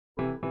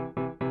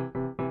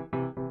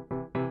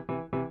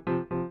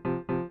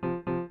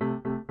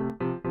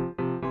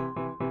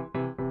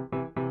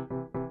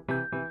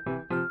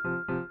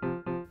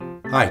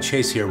Hi,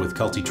 Chase here with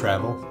Kelty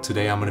Travel.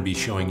 Today I'm going to be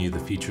showing you the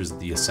features of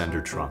the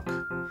Ascender trunk.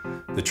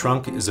 The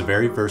trunk is a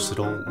very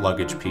versatile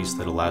luggage piece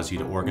that allows you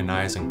to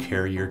organize and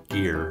carry your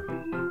gear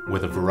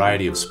with a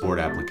variety of sport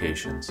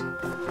applications.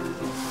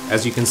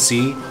 As you can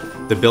see,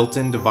 the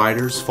built-in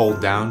dividers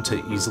fold down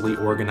to easily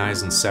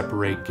organize and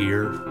separate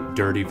gear,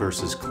 dirty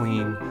versus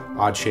clean,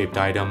 odd-shaped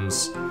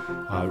items.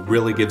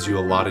 Really gives you a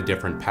lot of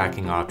different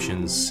packing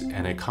options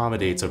and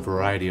accommodates a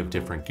variety of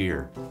different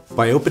gear.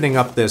 By opening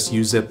up this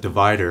U-zip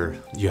divider,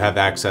 you have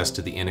access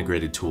to the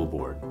integrated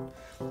toolboard.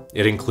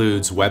 It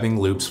includes webbing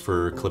loops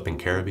for clipping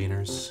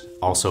carabiners,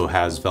 also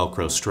has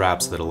Velcro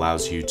straps that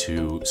allows you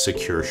to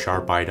secure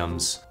sharp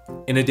items.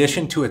 In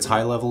addition to its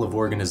high level of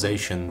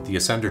organization, the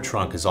Ascender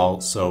trunk is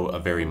also a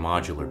very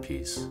modular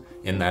piece,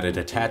 in that it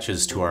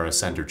attaches to our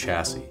Ascender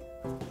chassis.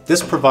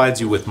 This provides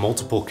you with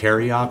multiple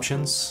carry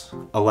options,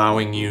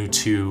 allowing you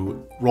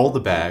to roll the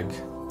bag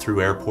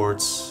through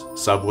airports,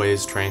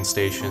 subways, train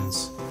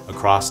stations,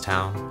 across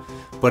town,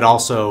 but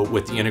also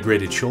with the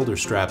integrated shoulder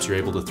straps, you're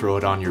able to throw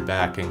it on your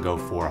back and go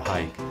for a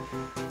hike.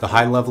 The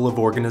high level of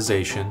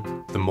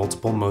organization, the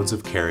multiple modes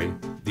of carry,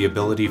 the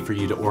ability for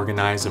you to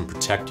organize and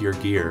protect your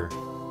gear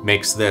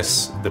makes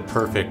this the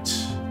perfect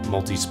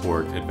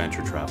multi-sport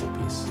adventure travel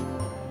piece.